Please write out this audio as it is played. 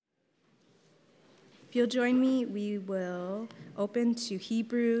If you'll join me, we will open to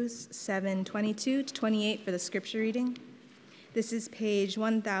Hebrews 7:22 to 28 for the scripture reading. This is page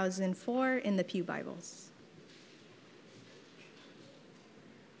 1004 in the Pew Bibles.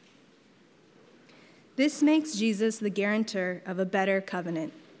 This makes Jesus the guarantor of a better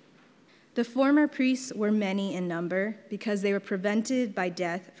covenant. The former priests were many in number because they were prevented by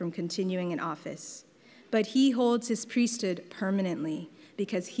death from continuing in office. But he holds his priesthood permanently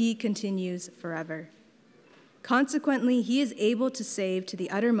because he continues forever. Consequently, he is able to save to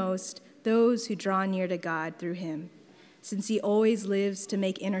the uttermost those who draw near to God through him, since he always lives to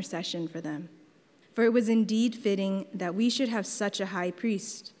make intercession for them. For it was indeed fitting that we should have such a high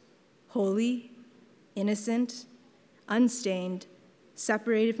priest, holy, innocent, unstained,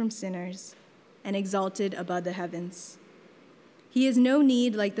 separated from sinners, and exalted above the heavens. He has no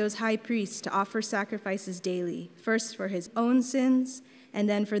need, like those high priests, to offer sacrifices daily, first for his own sins and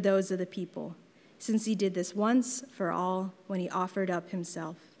then for those of the people, since he did this once for all when he offered up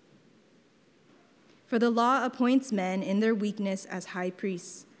himself. For the law appoints men in their weakness as high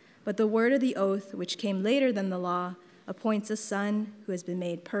priests, but the word of the oath, which came later than the law, appoints a son who has been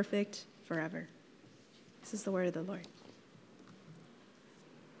made perfect forever. This is the word of the Lord.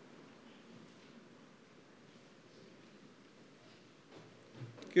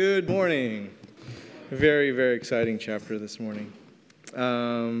 Good morning. Very, very exciting chapter this morning.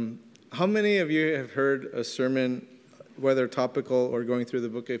 How many of you have heard a sermon, whether topical or going through the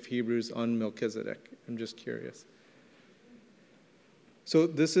book of Hebrews, on Melchizedek? I'm just curious. So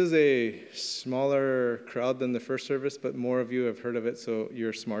this is a smaller crowd than the first service, but more of you have heard of it, so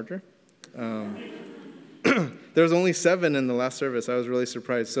you're smarter. There's only 7 in the last service. I was really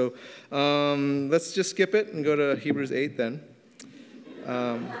surprised. So let's just skip it and go to Hebrews 8 then.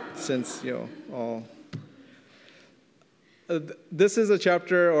 Since, this is a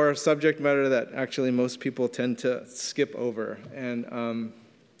chapter or a subject matter that actually most people tend to skip over. And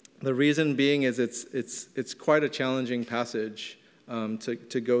the reason being is it's quite a challenging passage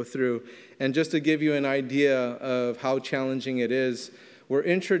to go through. And just to give you an idea of how challenging it is, we're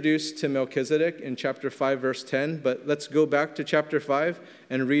introduced to Melchizedek in chapter 5, verse 10, but let's go back to chapter 5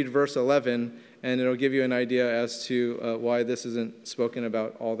 and read verse 11, and it'll give you an idea as to why this isn't spoken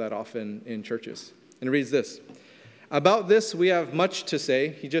about all that often in churches. And it reads this: "About this we have much to say."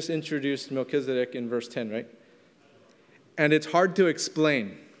 He just introduced Melchizedek in verse 10, right? "And it's hard to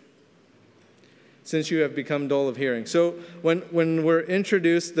explain, since you have become dull of hearing." So when we're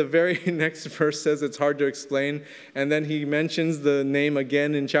introduced, the very next verse says it's hard to explain, and then he mentions the name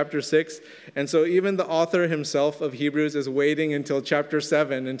again in chapter 6. And so even the author himself of Hebrews is waiting until chapter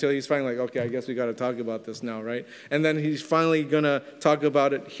 7, until he's finally like, okay, I guess we got to talk about this now, right? And then he's finally going to talk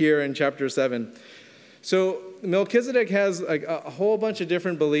about it here in chapter 7. So Melchizedek has like a whole bunch of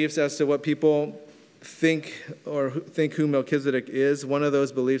different beliefs as to what people think who Melchizedek is. One of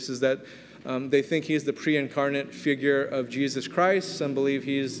those beliefs is that they think he's the pre-incarnate figure of Jesus Christ. Some believe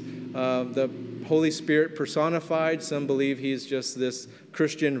he's the Holy Spirit personified. Some believe he's just this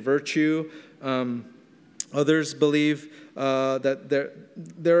Christian virtue. Others believe that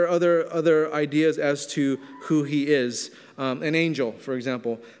there are other ideas as to who he is. An angel, for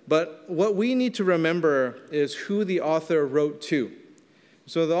example. But what we need to remember is who the author wrote to.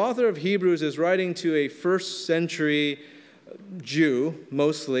 So the author of Hebrews is writing to a first century Jew,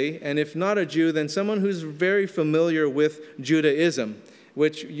 mostly, and if not a Jew, then someone who's very familiar with Judaism,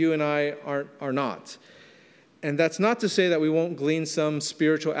 which you and I are not. And that's not to say that we won't glean some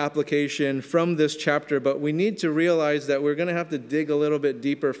spiritual application from this chapter, but we need to realize that we're going to have to dig a little bit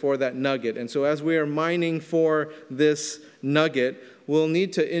deeper for that nugget. And so as we are mining for this nugget, we'll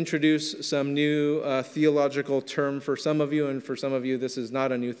need to introduce some new theological term for some of you, and for some of you this is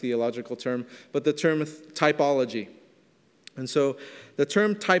not a new theological term, but the term typology. And so the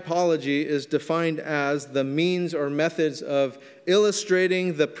term typology is defined as the means or methods of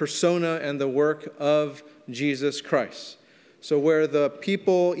illustrating the persona and the work of Jesus Christ. So where the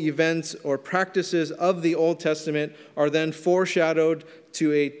people, events, or practices of the Old Testament are then foreshadowed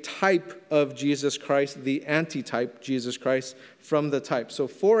to a type of Jesus Christ, the antitype, Jesus Christ, from the type. So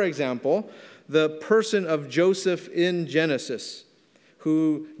for example, the person of Joseph in Genesis,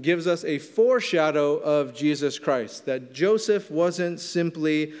 who gives us a foreshadow of Jesus Christ, that Joseph wasn't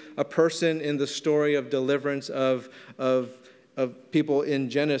simply a person in the story of deliverance of people in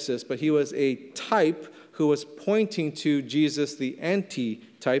Genesis, but he was a type who was pointing to Jesus, the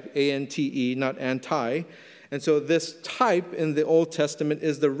antitype, A-N-T-E, not anti. And so this type in the Old Testament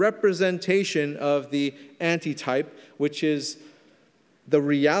is the representation of the antitype, which is the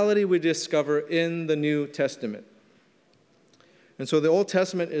reality we discover in the New Testament. And so the Old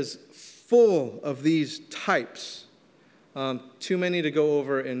Testament is full of these types. Too many to go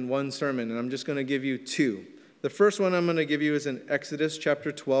over in one sermon, and I'm just going to give you two. The first one I'm going to give you is in Exodus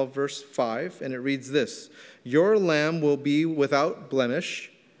chapter 12, verse 5, and it reads this: "Your lamb will be without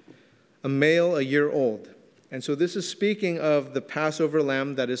blemish, a male a year old." And so this is speaking of the Passover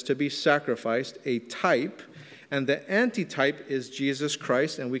lamb that is to be sacrificed, a type, and the antitype is Jesus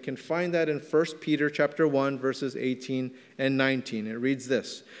Christ, and we can find that in 1 Peter chapter 1, verses 18 and 19. It reads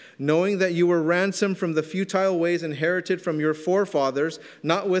this: "Knowing that you were ransomed from the futile ways inherited from your forefathers,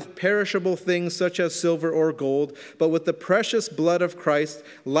 not with perishable things such as silver or gold, but with the precious blood of Christ,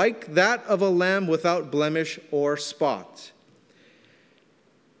 like that of a lamb without blemish or spot."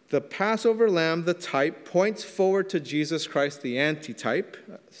 The Passover lamb, the type, points forward to Jesus Christ, the antitype.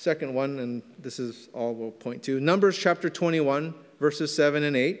 Second one, and this is all we'll point to, Numbers chapter 21, verses 7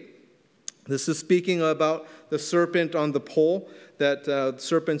 and 8. This is speaking about the serpent on the pole, that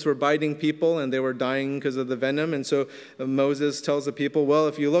serpents were biting people and they were dying because of the venom. And so Moses tells the people, well,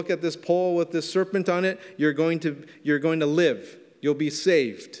 if you look at this pole with this serpent on it, you're going to live. You'll be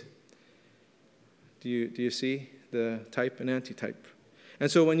saved. Do you see the type and antitype? And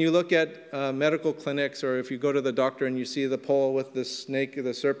so when you look at medical clinics, or if you go to the doctor and you see the pole with the snake or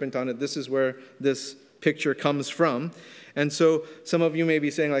the serpent on it, this is where this picture comes from. And so some of you may be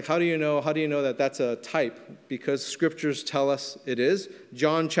saying, like, how do you know that that's a type? Because scriptures tell us it is.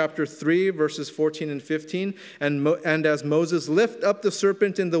 John chapter 3, verses 14 and 15, and as Moses lifted up the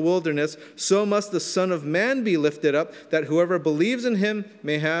serpent in the wilderness, so must the Son of Man be lifted up, that whoever believes in him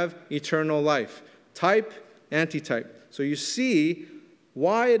may have eternal life. Type, antitype. So you see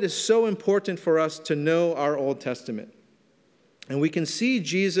why it is so important for us to know our Old Testament. And we can see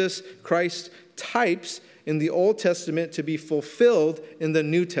Jesus Christ's types in the Old Testament to be fulfilled in the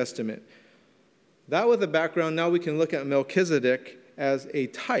New Testament. That with a background, now we can look at Melchizedek as a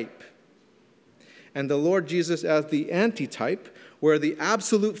type, and the Lord Jesus as the antitype, where the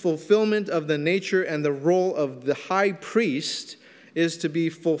absolute fulfillment of the nature and the role of the high priest is to be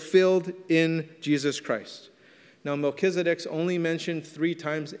fulfilled in Jesus Christ. Now, Melchizedek's only mentioned 3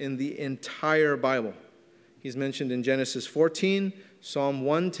 times in the entire Bible. He's mentioned in Genesis 14, Psalm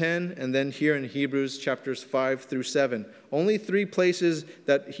 110, and then here in Hebrews chapters 5 through 7. Only 3 places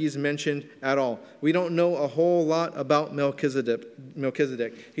that he's mentioned at all. We don't know a whole lot about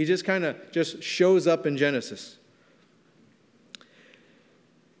Melchizedek. He just kind of shows up in Genesis.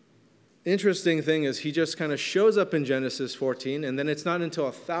 Interesting thing is he just kind of shows up in Genesis 14, and then it's not until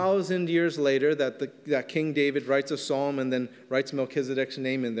 1,000 years later that King David writes a psalm and then writes Melchizedek's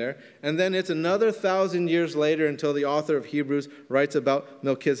name in there. And then it's another 1,000 years later until the author of Hebrews writes about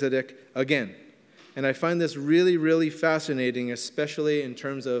Melchizedek again. And I find this really, really fascinating, especially in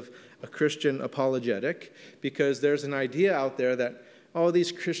terms of a Christian apologetic, because there's an idea out there that all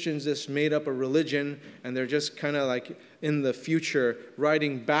these Christians just made up a religion, and they're just kind of like in the future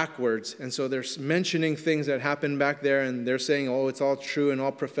writing backwards. And so they're mentioning things that happened back there, and they're saying, oh, it's all true and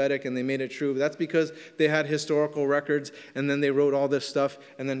all prophetic, and they made it true. But that's because they had historical records, and then they wrote all this stuff,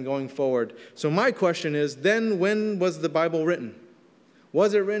 and then going forward. So my question is, then when was the Bible written?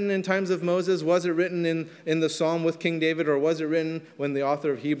 Was it written in times of Moses? Was it written in the Psalm with King David? Or was it written when the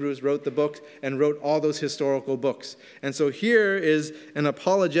author of Hebrews wrote the book and wrote all those historical books? And so here is an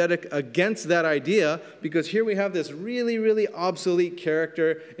apologetic against that idea, because here we have this really, really obsolete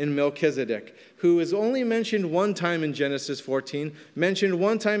character in Melchizedek, who is only mentioned 1 time in Genesis 14, mentioned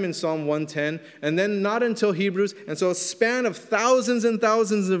 1 time in Psalm 110, and then not until Hebrews. And so a span of thousands and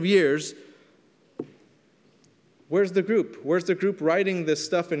thousands of years. Where's the group? Where's the group writing this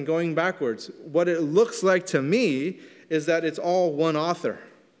stuff and going backwards? What it looks like to me is that it's all one author.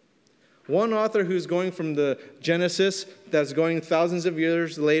 One author who's going from the Genesis, that's going thousands of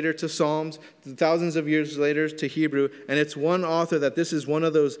years later to Psalms, thousands of years later to Hebrew, and it's one author that this is one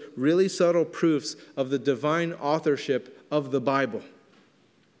of those really subtle proofs of the divine authorship of the Bible.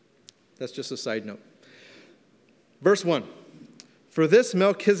 That's just a side note. Verse 1. For this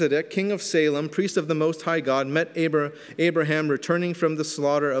Melchizedek, king of Salem, priest of the Most High God, met Abraham returning from the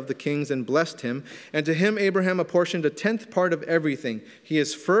slaughter of the kings and blessed him. And to him Abraham apportioned a 10th part of everything. He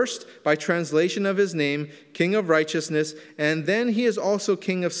is first, by translation of his name, king of righteousness, and then he is also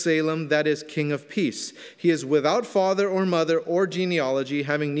king of Salem, that is, king of peace. He is without father or mother or genealogy,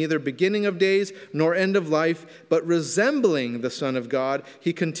 having neither beginning of days nor end of life, but resembling the Son of God,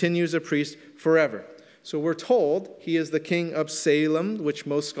 he continues a priest forever. So we're told he is the king of Salem, which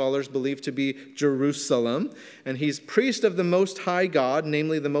most scholars believe to be Jerusalem. And he's priest of the Most High God,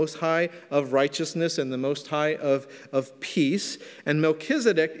 namely the Most High of righteousness and the Most High of peace. And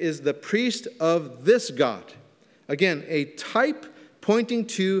Melchizedek is the priest of this God. Again, a type pointing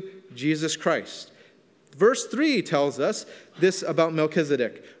to Jesus Christ. Verse 3 tells us this about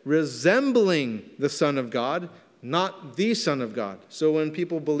Melchizedek, resembling the Son of God, not the Son of God. So when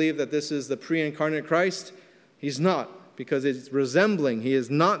people believe that this is the pre-incarnate Christ, he's not, because it's resembling. He is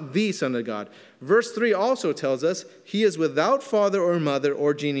not the Son of God. Verse 3 also tells us he is without father or mother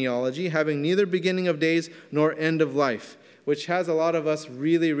or genealogy, having neither beginning of days nor end of life, which has a lot of us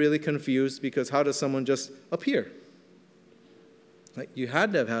really, really confused, because how does someone just appear? Like, you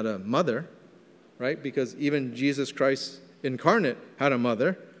had to have had a mother, right? Because even Jesus Christ incarnate had a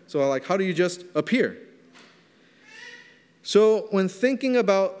mother. So like, how do you just appear? So when thinking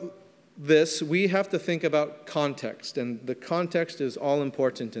about this, we have to think about context, and the context is all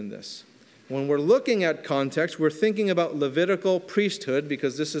important in this. When we're looking at context, we're thinking about Levitical priesthood,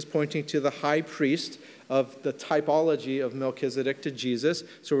 because this is pointing to the high priest of the typology of Melchizedek to Jesus.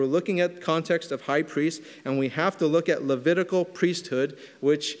 So we're looking at context of high priest, and we have to look at Levitical priesthood,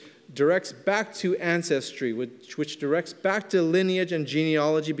 which directs back to ancestry, which directs back to lineage and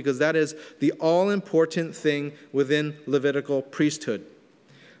genealogy, because that is the all-important thing within Levitical priesthood.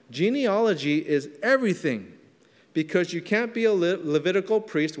 Genealogy is everything, because you can't be a Levitical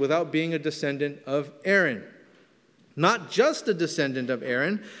priest without being a descendant of Aaron. Not just a descendant of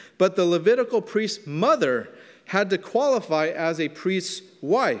Aaron, but the Levitical priest's mother had to qualify as a priest's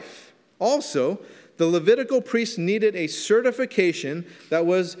wife. Also, the Levitical priest needed a certification that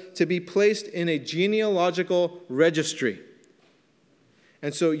was to be placed in a genealogical registry.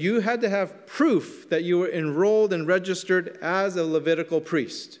 And so you had to have proof that you were enrolled and registered as a Levitical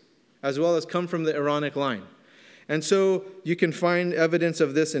priest, as well as come from the Aaronic line. And so you can find evidence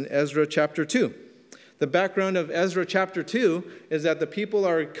of this in Ezra chapter 2. The background of Ezra chapter 2 is that the people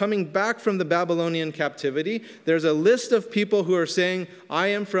are coming back from the Babylonian captivity. There's a list of people who are saying, I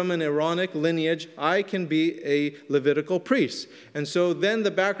am from an Aaronic lineage. I can be a Levitical priest. And so then the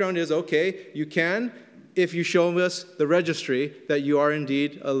background is, okay, you can, if you show us the registry that you are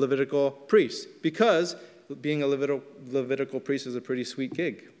indeed a Levitical priest. Because being a Levitical priest is a pretty sweet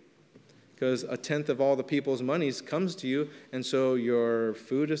gig. Because a tenth of all the people's monies comes to you, and so your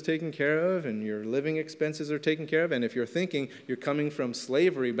food is taken care of, and your living expenses are taken care of. And if you're thinking you're coming from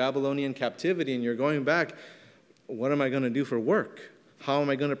slavery, Babylonian captivity, and you're going back, what am I going to do for work? How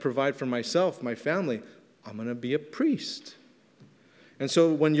am I going to provide for myself, my family? I'm going to be a priest. And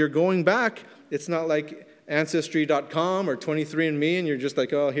so when you're going back, it's not like Ancestry.com or 23andMe, and you're just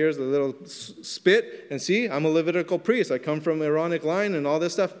like, oh, here's the little spit, and see, I'm a Levitical priest. I come from Aaronic line and all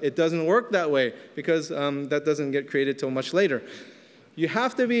this stuff. It doesn't work that way, because that doesn't get created till much later. You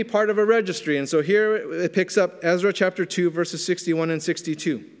have to be part of a registry. And so here it picks up Ezra chapter 2, verses 61 and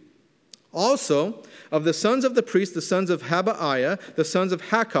 62. Also, of the sons of the priests, the sons of Habaiah, the sons of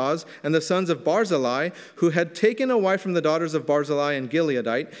Hakaz, and the sons of Barzillai, who had taken a wife from the daughters of Barzillai and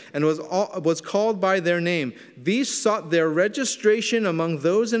Gileadite, and was called by their name. These sought their registration among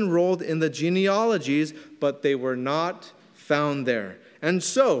those enrolled in the genealogies, but they were not found there. And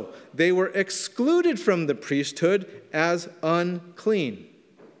so they were excluded from the priesthood as unclean.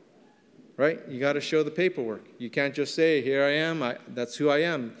 Right? You got to show the paperwork. You can't just say, here I am, that's who I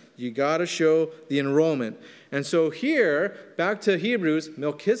am. You got to show the enrollment. And so here, back to Hebrews,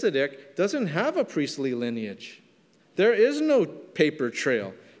 Melchizedek doesn't have a priestly lineage. There is no paper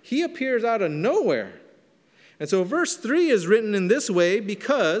trail. He appears out of nowhere. And so verse 3 is written in this way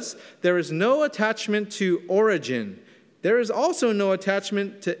because there is no attachment to origin. There is also no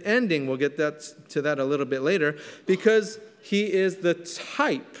attachment to ending. We'll get to that a little bit later, because he is the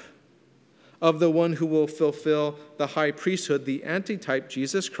type of the one who will fulfill the high priesthood, the antitype,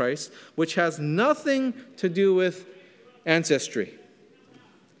 Jesus Christ, which has nothing to do with ancestry.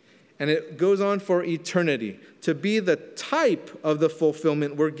 And it goes on for eternity. To be the type of the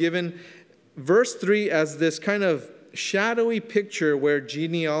fulfillment, we're given verse 3 as this kind of shadowy picture where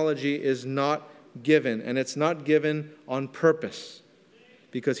genealogy is not given. And it's not given on purpose,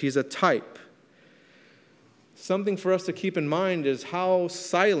 because he's a type. Something for us to keep in mind is how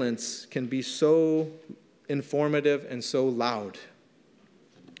silence can be so informative and so loud.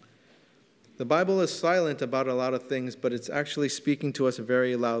 The Bible is silent about a lot of things, but it's actually speaking to us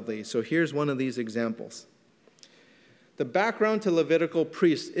very loudly. So here's one of these examples. The background to Levitical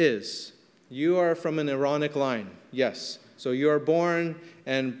priests is, you are from an Aaronic line, yes. So you are born,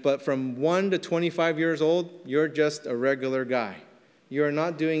 but from 1 to 25 years old, you're just a regular guy. You're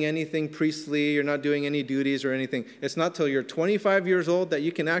not doing anything priestly. You're not doing any duties or anything. It's not till you're 25 years old that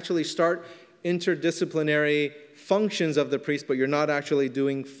you can actually start interdisciplinary functions of the priest, but you're not actually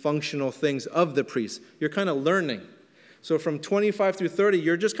doing functional things of the priest. You're kind of learning. So from 25 through 30,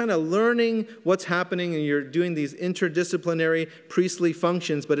 you're just kind of learning what's happening and you're doing these interdisciplinary priestly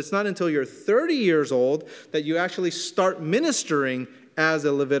functions, but it's not until you're 30 years old that you actually start ministering as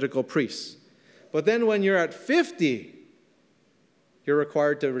a Levitical priest. But then when you're at 50, you're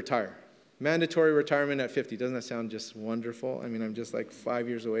required to retire. Mandatory retirement at 50. Doesn't that sound just wonderful? I mean, I'm just like 5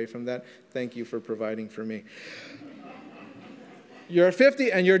 years away from that. Thank you for providing for me. You're at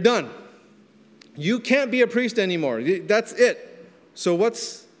 50 and you're done. You can't be a priest anymore. That's it. So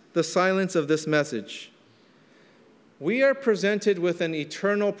what's the silence of this message? We are presented with an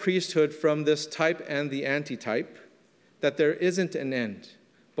eternal priesthood from this type and the antitype, that there isn't an end.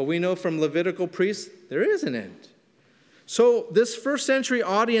 But we know from Levitical priests, there is an end. So this first century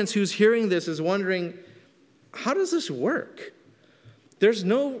audience who's hearing this is wondering, how does this work? There's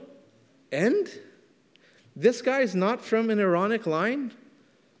no end? This guy's not from an Aaronic line?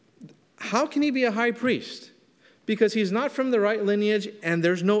 How can he be a high priest? Because he's not from the right lineage and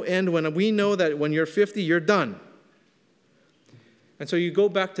there's no end when we know that when you're 50, you're done. And so you go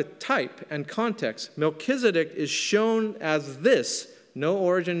back to type and context. Melchizedek is shown as this: no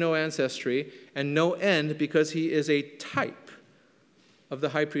origin, no ancestry, and no end, because he is a type of the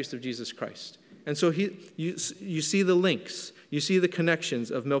high priest of Jesus Christ. And so you see the links, you see the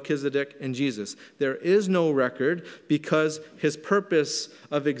connections of Melchizedek and Jesus. There is no record because his purpose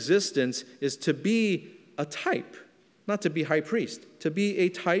of existence is to be a type, not to be high priest, to be a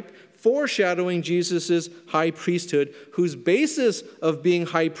type foreshadowing Jesus' high priesthood, whose basis of being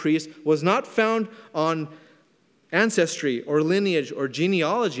high priest was not found on ancestry or lineage or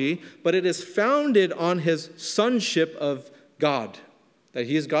genealogy, but it is founded on his sonship of God, that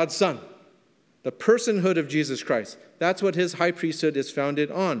he is God's son, the personhood of Jesus Christ. That's what his high priesthood is founded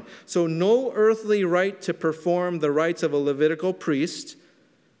on. So no earthly right to perform the rites of a Levitical priest,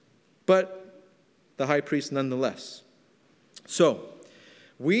 but the high priest nonetheless. So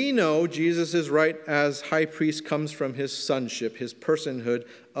we know Jesus' right as high priest comes from his sonship, his personhood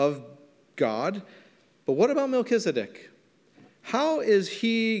of God. But what about Melchizedek? How is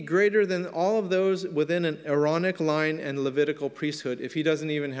he greater than all of those within an Aaronic line and Levitical priesthood if he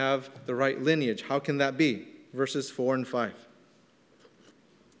doesn't even have the right lineage? How can that be? Verses 4 and 5.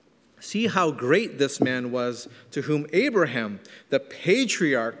 See how great this man was, to whom Abraham, the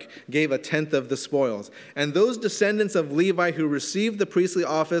patriarch, gave a tenth of the spoils. And those descendants of Levi who received the priestly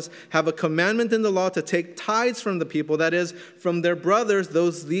office have a commandment in the law to take tithes from the people, that is, from their brothers,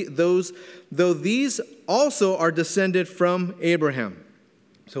 though these also are descended from Abraham.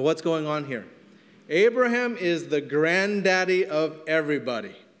 So what's going on here? Abraham is the granddaddy of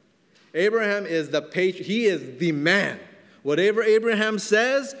everybody. Abraham is he is the man. Whatever Abraham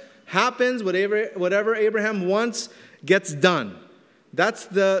says happens, whatever Abraham wants gets done. That's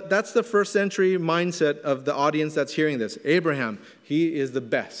the first century mindset of the audience that's hearing this. Abraham, he is the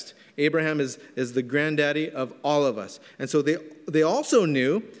best. Abraham is the granddaddy of all of us. And so they also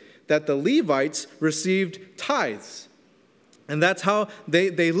knew that the Levites received tithes. And that's how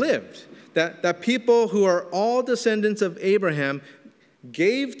they lived. That people who are all descendants of Abraham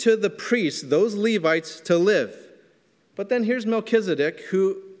gave to the priests, those Levites, to live. But then here's Melchizedek,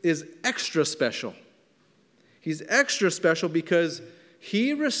 who is extra special. He's extra special because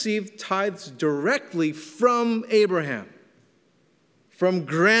he received tithes directly from Abraham, from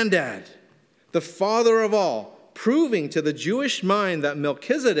Granddad, the father of all, proving to the Jewish mind that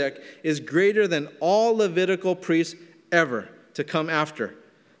Melchizedek is greater than all Levitical priests ever to come after.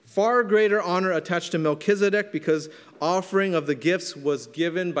 Far greater honor attached to Melchizedek because offering of the gifts was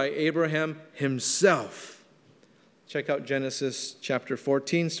given by Abraham himself. Check out Genesis chapter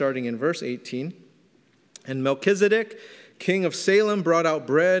 14, starting in verse 18. And Melchizedek, king of Salem, brought out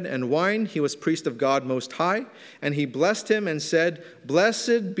bread and wine. He was priest of God Most High. And he blessed him and said,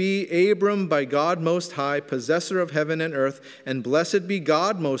 "Blessed be Abram by God Most High, possessor of heaven and earth. And blessed be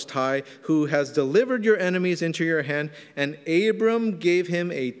God Most High, who has delivered your enemies into your hand." And Abram gave him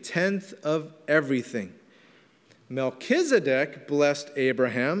a tenth of everything. Melchizedek blessed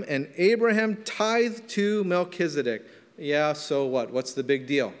Abraham, and Abraham tithed to Melchizedek. Yeah, so what? What's the big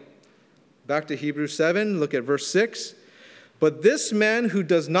deal? Back to Hebrews 7, look at verse 6. But this man who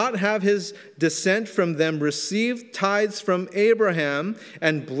does not have his descent from them received tithes from Abraham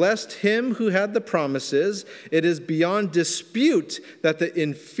and blessed him who had the promises. It is beyond dispute that the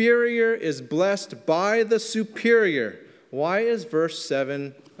inferior is blessed by the superior. Why is verse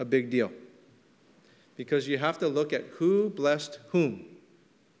 7 a big deal? Because you have to look at who blessed whom.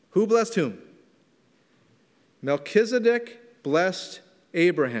 Who blessed whom? Melchizedek blessed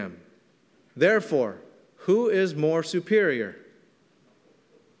Abraham. Therefore, who is more superior?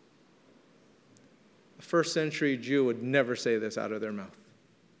 A first century Jew would never say this out of their mouth.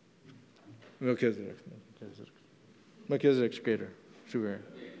 Melchizedek's greater.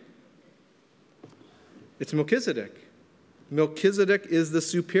 It's Melchizedek. Melchizedek is the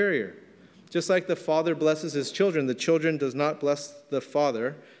superior. Just like the father blesses his children, the children does not bless the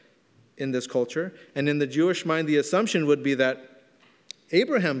father in this culture. And in the Jewish mind, the assumption would be that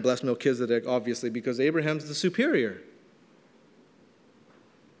Abraham blessed Melchizedek, obviously, because Abraham's the superior.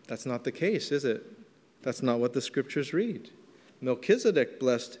 That's not the case, is it? That's not what the scriptures read. Melchizedek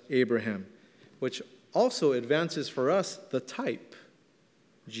blessed Abraham, which also advances for us the type.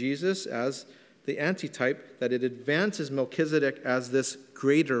 Jesus as the antitype, that it advances Melchizedek as this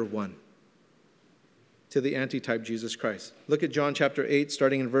greater one to the antitype Jesus Christ. Look at John chapter 8,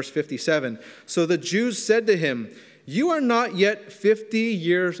 starting in verse 57. So the Jews said to him, "You are not yet 50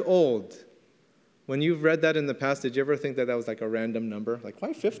 years old." When you've read that in the past, did you ever think that that was like a random number? Like,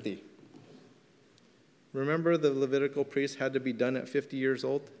 why 50? Remember the Levitical priest had to be done at 50 years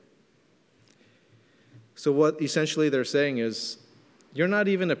old? So what essentially they're saying is, you're not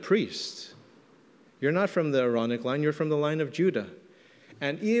even a priest. You're not from the Aaronic line, you're from the line of Judah.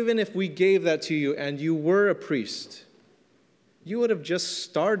 And even if we gave that to you and you were a priest, you would have just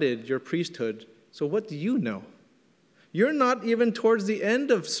started your priesthood. So what do you know? You're not even towards the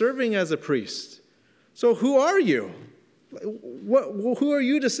end of serving as a priest. So who are you? Who are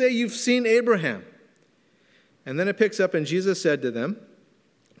you to say you've seen Abraham? And then it picks up, and Jesus said to them,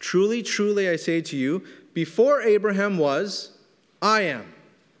 "Truly, truly, I say to you, before Abraham was, I am."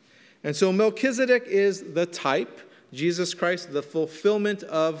 And so Melchizedek is the type, Jesus Christ, the fulfillment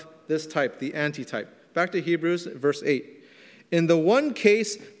of this type, the antitype. Back to Hebrews, verse 8. In the one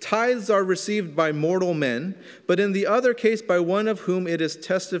case, tithes are received by mortal men, but in the other case, by one of whom it is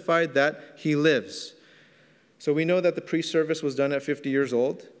testified that he lives. So we know that the priest service was done at 50 years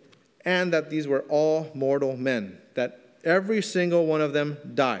old, and that these were all mortal men, that every single one of them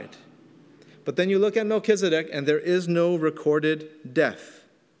died. But then you look at Melchizedek, and there is no recorded death.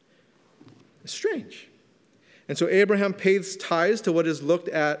 It's strange. And so Abraham pays tithes to what is looked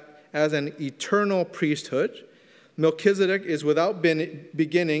at as an eternal priesthood. Melchizedek is without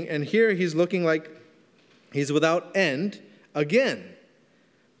beginning, and here he's looking like he's without end again.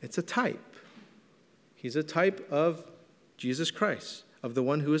 It's a type. He's a type of Jesus Christ, of the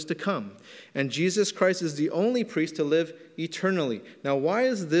one who is to come. And Jesus Christ is the only priest to live eternally. Now, why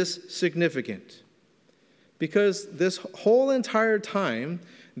is this significant? Because this whole entire time,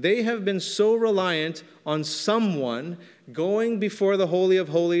 they have been so reliant on someone going before the Holy of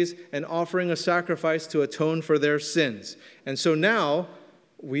Holies and offering a sacrifice to atone for their sins. And so now,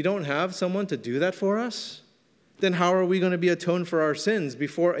 we don't have someone to do that for us? Then how are we going to be atoned for our sins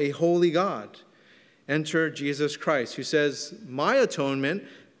before a holy God? Enter Jesus Christ, who says, my atonement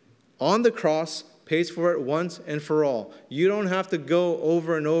on the cross pays for it once and for all. You don't have to go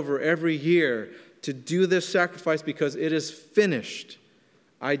over and over every year to do this sacrifice because it is finished.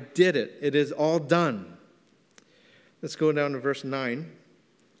 I did it. It is all done. Let's go down to verse 9.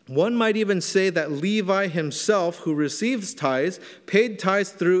 One might even say that Levi himself, who receives tithes, paid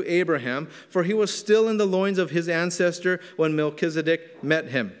tithes through Abraham, for he was still in the loins of his ancestor when Melchizedek met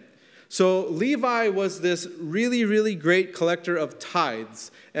him. So Levi was this really, really great collector of tithes,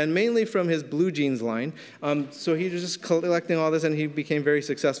 and mainly from his blue jeans line. So he was just collecting all this, and he became very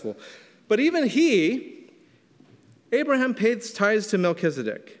successful. But even Abraham paid tithes to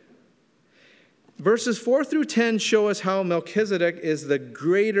Melchizedek. Verses 4 through 10 show us how Melchizedek is the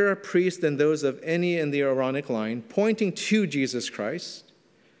greater priest than those of any in the Aaronic line, pointing to Jesus Christ.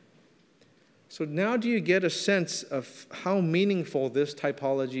 So now do you get a sense of how meaningful this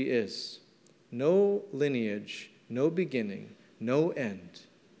typology is? No lineage, no beginning, no end,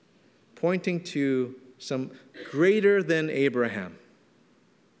 pointing to some greater than Abraham.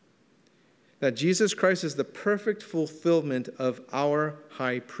 That Jesus Christ is the perfect fulfillment of our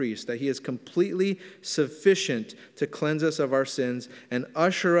high priest, that he is completely sufficient to cleanse us of our sins and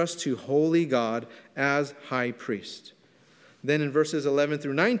usher us to holy God as high priest. Then in verses 11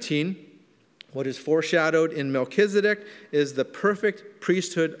 through 19, what is foreshadowed in Melchizedek is the perfect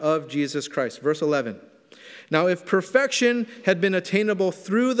priesthood of Jesus Christ. Verse 11. Now, if perfection had been attainable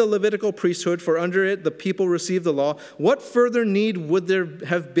through the Levitical priesthood, for under it the people received the law, what further need would there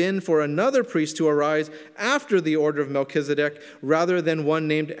have been for another priest to arise after the order of Melchizedek, rather than one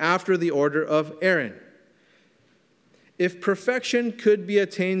named after the order of Aaron? If perfection could be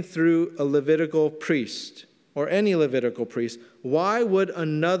attained through a Levitical priest, or any Levitical priest, why would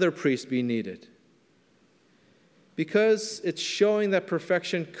another priest be needed? Because it's showing that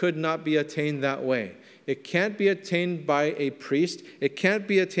perfection could not be attained that way. It can't be attained by a priest. It can't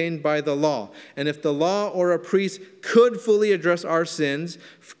be attained by the law. And if the law or a priest could fully address our sins,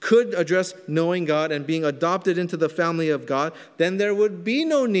 could address knowing God and being adopted into the family of God, then there would be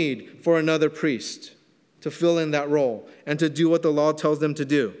no need for another priest to fill in that role and to do what the law tells them to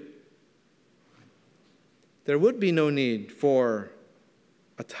do. There would be no need for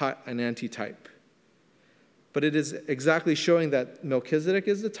an antitype. But it is exactly showing that Melchizedek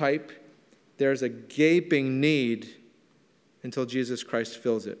is the type. There's a gaping need until Jesus Christ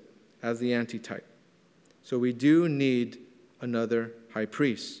fills it as the antitype. So we do need another high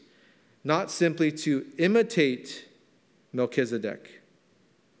priest. Not simply to imitate Melchizedek,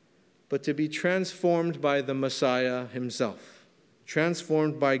 but to be transformed by the Messiah himself.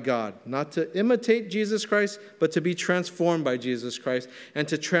 Transformed by God. Not to imitate Jesus Christ, but to be transformed by Jesus Christ. And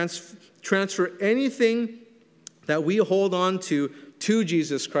to transfer anything that we hold on to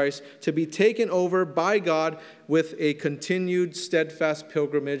Jesus Christ, to be taken over by God with a continued steadfast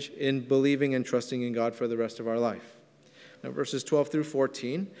pilgrimage in believing and trusting in God for the rest of our life. Now, verses 12 through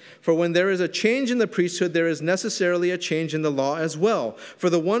 14. For when there is a change in the priesthood, there is necessarily a change in the law as well.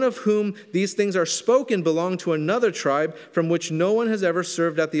 For the one of whom these things are spoken belonged to another tribe from which no one has ever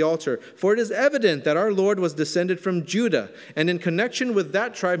served at the altar. For it is evident that our Lord was descended from Judah, and in connection with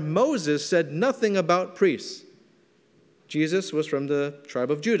that tribe, Moses said nothing about priests. Jesus was from the tribe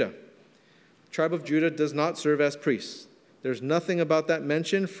of Judah. The tribe of Judah does not serve as priests. There's nothing about that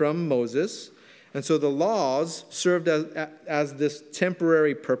mentioned from Moses. And so the laws served as this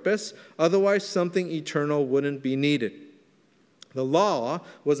temporary purpose. Otherwise, something eternal wouldn't be needed. The law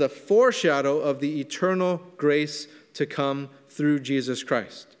was a foreshadow of the eternal grace to come through Jesus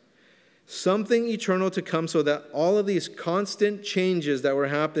Christ. Something eternal to come so that all of these constant changes that were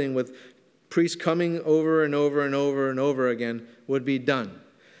happening with priests coming over and over and over and over again would be done.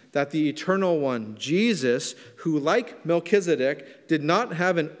 That the eternal one, Jesus, who like Melchizedek did not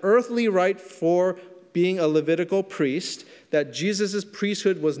have an earthly right for being a Levitical priest, that Jesus'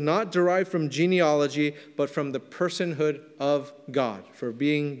 priesthood was not derived from genealogy, but from the personhood of God, for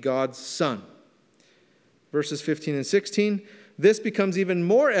being God's son. Verses 15 and 16, this becomes even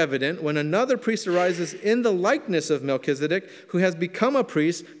more evident when another priest arises in the likeness of Melchizedek, who has become a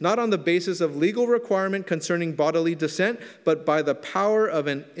priest, not on the basis of legal requirement concerning bodily descent, but by the power of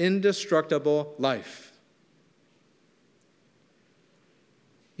an indestructible life.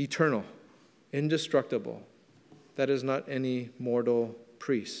 Eternal, indestructible. That is not any mortal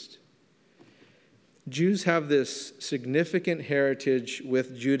priest. Jews have this significant heritage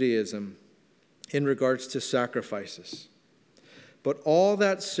with Judaism in regards to sacrifices. But all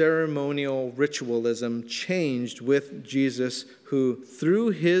that ceremonial ritualism changed with Jesus, who, through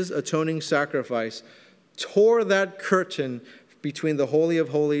his atoning sacrifice, tore that curtain between the Holy of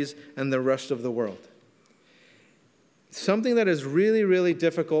Holies and the rest of the world. Something that is really, really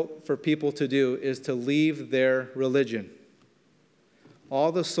difficult for people to do is to leave their religion.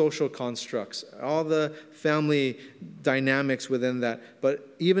 All the social constructs, all the family dynamics within that,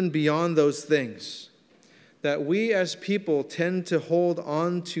 but even beyond those things, that we as people tend to hold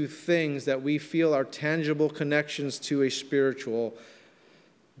on to things that we feel are tangible connections to a spiritual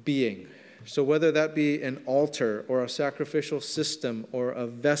being. So whether that be an altar or a sacrificial system or a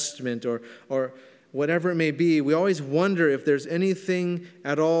vestment or whatever it may be, we always wonder if there's anything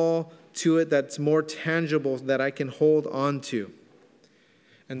at all to it that's more tangible that I can hold on to.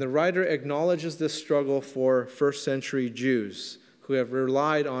 And the writer acknowledges this struggle for first century Jews who have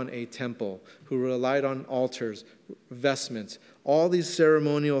relied on a temple, who relied on altars, vestments, all these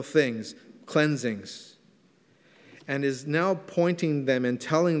ceremonial things, cleansings, and is now pointing them and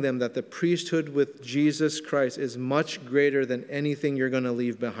telling them that the priesthood with Jesus Christ is much greater than anything you're going to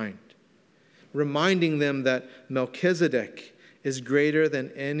leave behind. Reminding them that Melchizedek is greater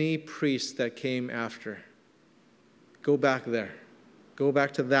than any priest that came after. Go back there. Go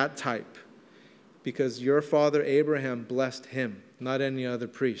back to that type. Because your father Abraham blessed him, not any other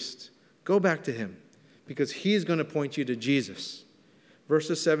priest. Go back to him, because he's going to point you to Jesus.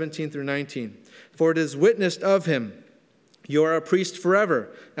 Verses 17 through 19. For it is witnessed of him, you are a priest forever,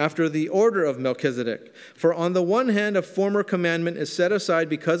 after the order of Melchizedek. For on the one hand, a former commandment is set aside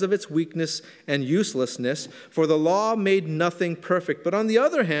because of its weakness and uselessness, for the law made nothing perfect. But on the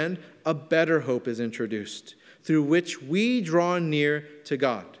other hand, a better hope is introduced, through which we draw near to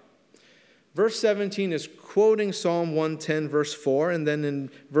God. Verse 17 is quoting Psalm 110, verse 4, and then in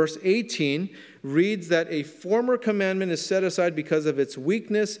verse 18 reads that a former commandment is set aside because of its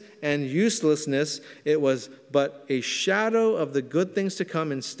weakness and uselessness. It was but a shadow of the good things to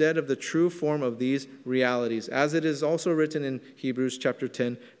come instead of the true form of these realities, as it is also written in Hebrews chapter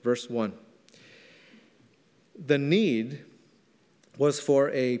 10, verse 1. the need was for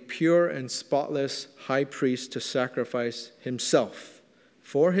a pure and spotless high priest to sacrifice himself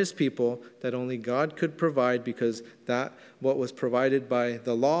for his people that only God could provide, because that what was provided by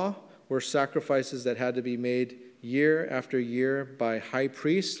the law were sacrifices that had to be made year after year by high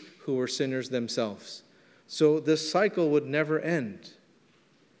priests who were sinners themselves. So this cycle would never end,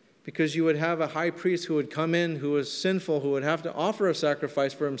 because you would have a high priest who would come in who was sinful, who would have to offer a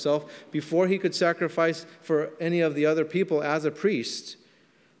sacrifice for himself before he could sacrifice for any of the other people as a priest.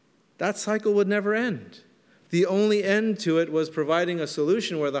 That cycle would never end. The only end to it was providing a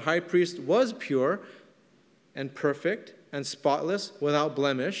solution where the high priest was pure and perfect and spotless, without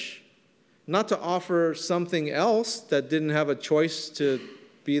blemish, not to offer something else that didn't have a choice to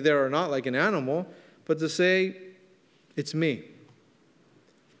be there or not, like an animal, but to say, it's me.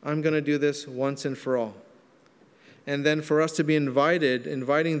 I'm going to do this once and for all. And then for us to be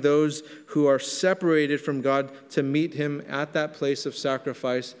inviting those who are separated from God to meet him at that place of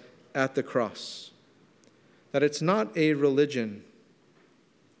sacrifice at the cross. That it's not a religion,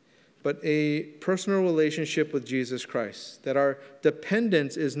 but a personal relationship with Jesus Christ. That our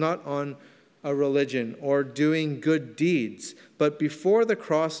dependence is not on a religion or doing good deeds, but before the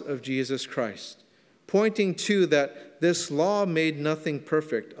cross of Jesus Christ, pointing to that this law made nothing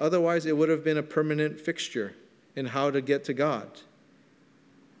perfect. Otherwise, it would have been a permanent fixture in how to get to God.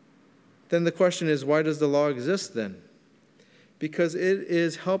 Then the question is, why does the law exist then? Because it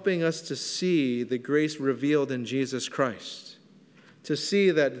is helping us to see the grace revealed in Jesus Christ. To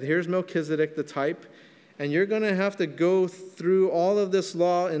see that here's Melchizedek, the type, and you're going to have to go through all of this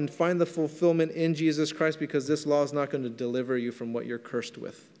law and find the fulfillment in Jesus Christ, because this law is not going to deliver you from what you're cursed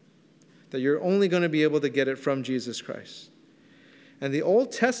with. That you're only going to be able to get it from Jesus Christ. And the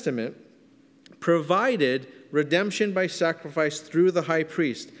Old Testament provided redemption by sacrifice through the high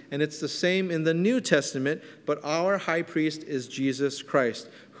priest. And it's the same in the New Testament, but our high priest is Jesus Christ,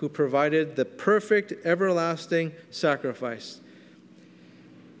 who provided the perfect, everlasting sacrifice.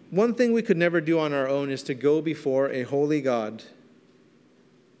 One thing we could never do on our own is to go before a holy God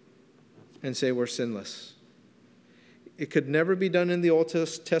and say we're sinless. It could never be done in the Old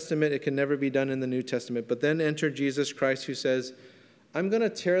Testament. It can never be done in the New Testament. But then enter Jesus Christ, who says, I'm going to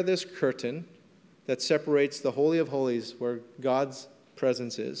tear this curtain that separates the Holy of Holies, where God's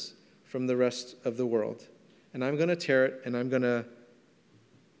presence is, from the rest of the world. And I'm going to tear it, and I'm going to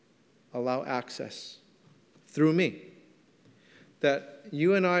allow access through me. That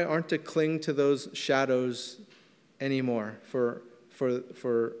you and I aren't to cling to those shadows anymore for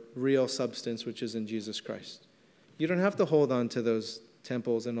real substance, which is in Jesus Christ. You don't have to hold on to those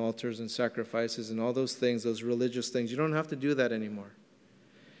temples and altars and sacrifices and all those things, those religious things. You don't have to do that anymore.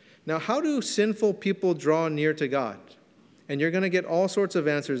 Now, how do sinful people draw near to God? And you're going to get all sorts of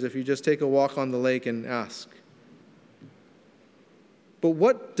answers if you just take a walk on the lake and ask. But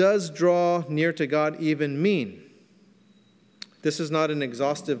what does draw near to God even mean? This is not an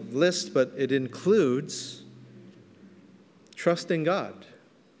exhaustive list, but it includes trusting God,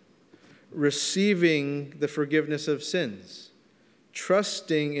 receiving the forgiveness of sins,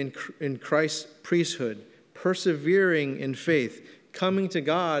 trusting in Christ's priesthood, persevering in faith, coming to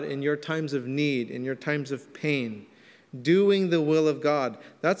God in your times of need, in your times of pain, doing the will of God.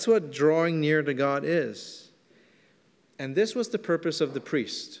 That's what drawing near to God is. And this was the purpose of the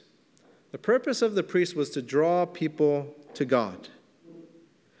priest. The purpose of the priest was to draw people to God.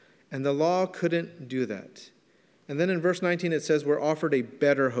 And the law couldn't do that. And then in verse 19 it says we're offered a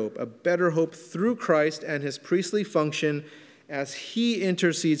better hope through Christ and his priestly function as he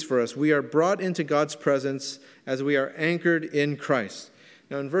intercedes for us. We are brought into God's presence as we are anchored in Christ.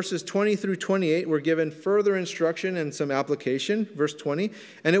 Now in verses 20 through 28, we're given further instruction and some application. Verse 20,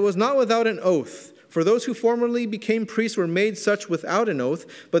 and it was not without an oath. For those who formerly became priests were made such without an oath,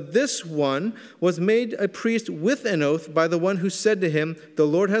 but this one was made a priest with an oath by the one who said to him, the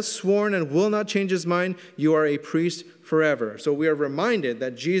Lord has sworn and will not change his mind. You are a priest forever. So we are reminded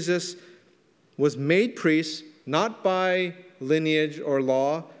that Jesus was made priest not by lineage or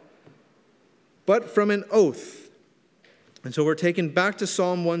law, but from an oath. And so we're taken back to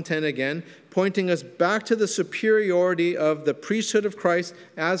Psalm 110 again, pointing us back to the superiority of the priesthood of Christ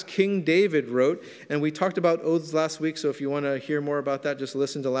as King David wrote. And we talked about oaths last week, so if you want to hear more about that, just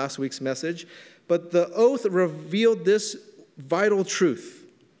listen to last week's message. But the oath revealed this vital truth,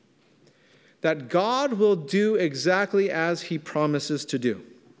 that God will do exactly as he promises to do.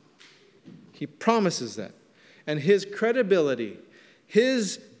 He promises that. And his credibility,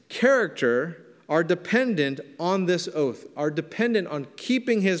 his character are dependent on this oath, are dependent on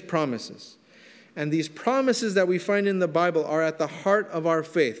keeping his promises. And these promises that we find in the Bible are at the heart of our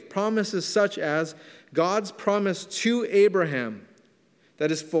faith. Promises such as God's promise to Abraham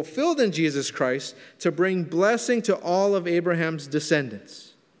that is fulfilled in Jesus Christ to bring blessing to all of Abraham's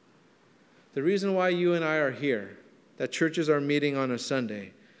descendants. The reason why you and I are here, that churches are meeting on a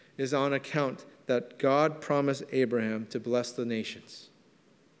Sunday, is on account that God promised Abraham to bless the nations.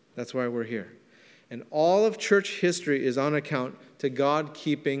 That's why we're here. And all of church history is on account to God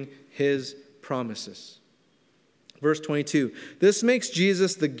keeping his promises. Verse 22, this makes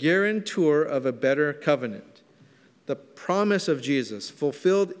Jesus the guarantor of a better covenant. The promise of Jesus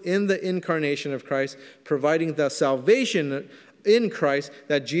fulfilled in the incarnation of Christ, providing the salvation in Christ,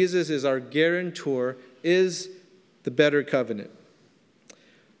 that Jesus is our guarantor, is the better covenant.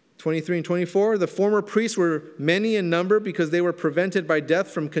 23 and 24, the former priests were many in number because they were prevented by death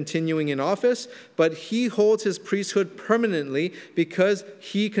from continuing in office, but he holds his priesthood permanently because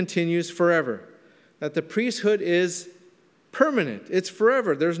he continues forever. That the priesthood is permanent. It's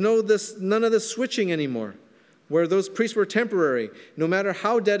forever. There's none of this switching anymore, where those priests were temporary. No matter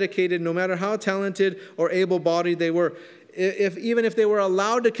how dedicated, no matter how talented or able-bodied they were, even if they were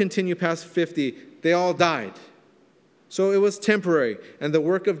allowed to continue past 50, they all died. So it was temporary. And the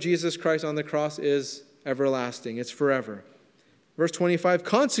work of Jesus Christ on the cross is everlasting. It's forever. Verse 25,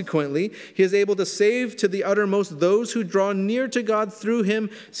 consequently, he is able to save to the uttermost those who draw near to God through him,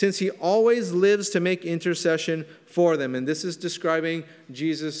 since he always lives to make intercession for them. And this is describing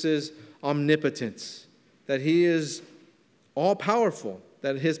Jesus' omnipotence, that he is all-powerful,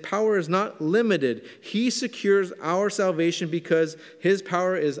 that his power is not limited. He secures our salvation because his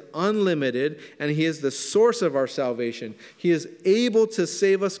power is unlimited, and he is the source of our salvation. He is able to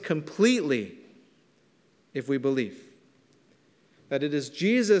save us completely if we believe. That it is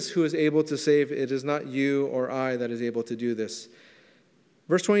Jesus who is able to save. It is not you or I that is able to do this.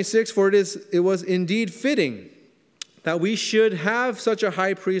 Verse 26, for it was indeed fitting that we should have such a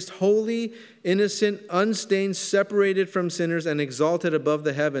high priest, holy, innocent, unstained, separated from sinners, and exalted above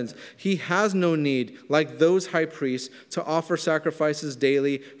the heavens. He has no need, like those high priests, to offer sacrifices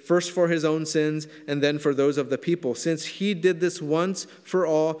daily, first for his own sins and then for those of the people, since he did this once for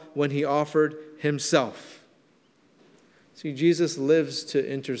all when he offered himself. See, Jesus lives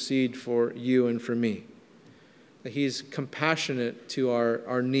to intercede for you and for me. He's compassionate to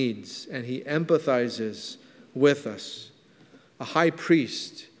our needs, and he empathizes with us. A high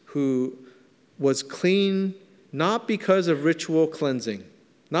priest who was clean not because of ritual cleansing,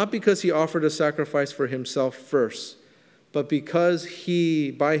 not because he offered a sacrifice for himself first, but because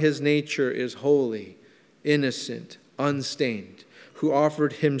he, by his nature, is holy, innocent, unstained, who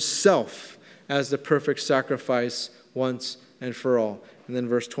offered himself as the perfect sacrifice once and for all. And then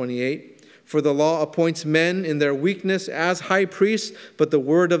verse 28, for the law appoints men in their weakness as high priests, but the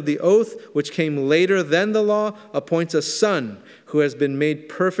word of the oath, which came later than the law, appoints a son who has been made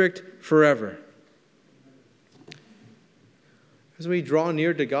perfect forever. As we draw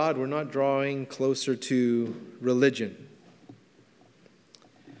near to God, we're not drawing closer to religion.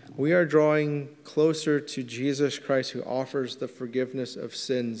 We are drawing closer to Jesus Christ, who offers the forgiveness of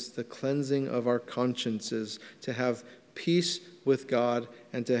sins, the cleansing of our consciences, to have peace with God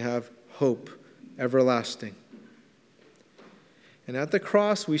and to have hope everlasting. And at the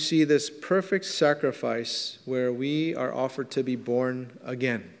cross, we see this perfect sacrifice where we are offered to be born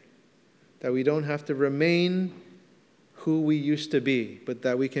again. That we don't have to remain who we used to be, but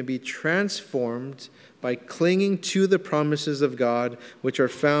that we can be transformed by clinging to the promises of God, which are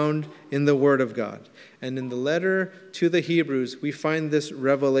found in the Word of God. And in the letter to the Hebrews, we find this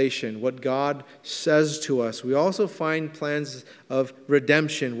revelation, what God says to us. We also find plans of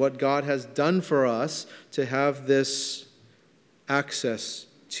redemption, what God has done for us to have this access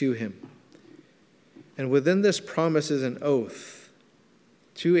to him. And within this promise is an oath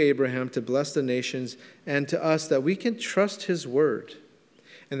to Abraham to bless the nations, and to us that we can trust his word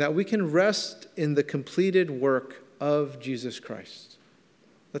and that we can rest in the completed work of Jesus Christ.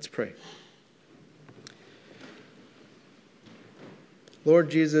 Let's pray. Lord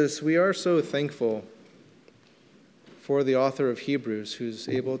Jesus, we are so thankful for the author of Hebrews, who's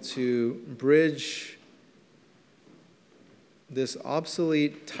able to bridge this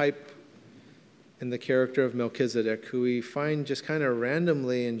obsolete type in the character of Melchizedek, who we find just kind of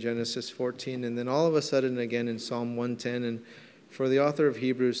randomly in Genesis 14, and then all of a sudden again in Psalm 110. And for the author of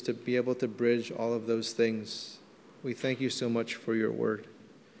Hebrews to be able to bridge all of those things, we thank you so much for your word.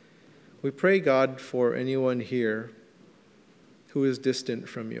 We pray, God, for anyone here who is distant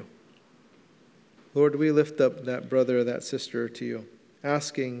from you. Lord, we lift up that brother or that sister to you,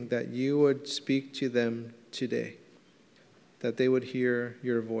 asking that you would speak to them today, that they would hear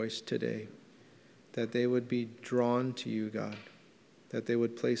your voice today. that they would be drawn to you, God, that they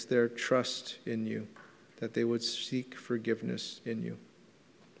would place their trust in you, that they would seek forgiveness in you.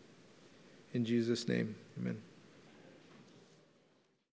 In Jesus' name, amen.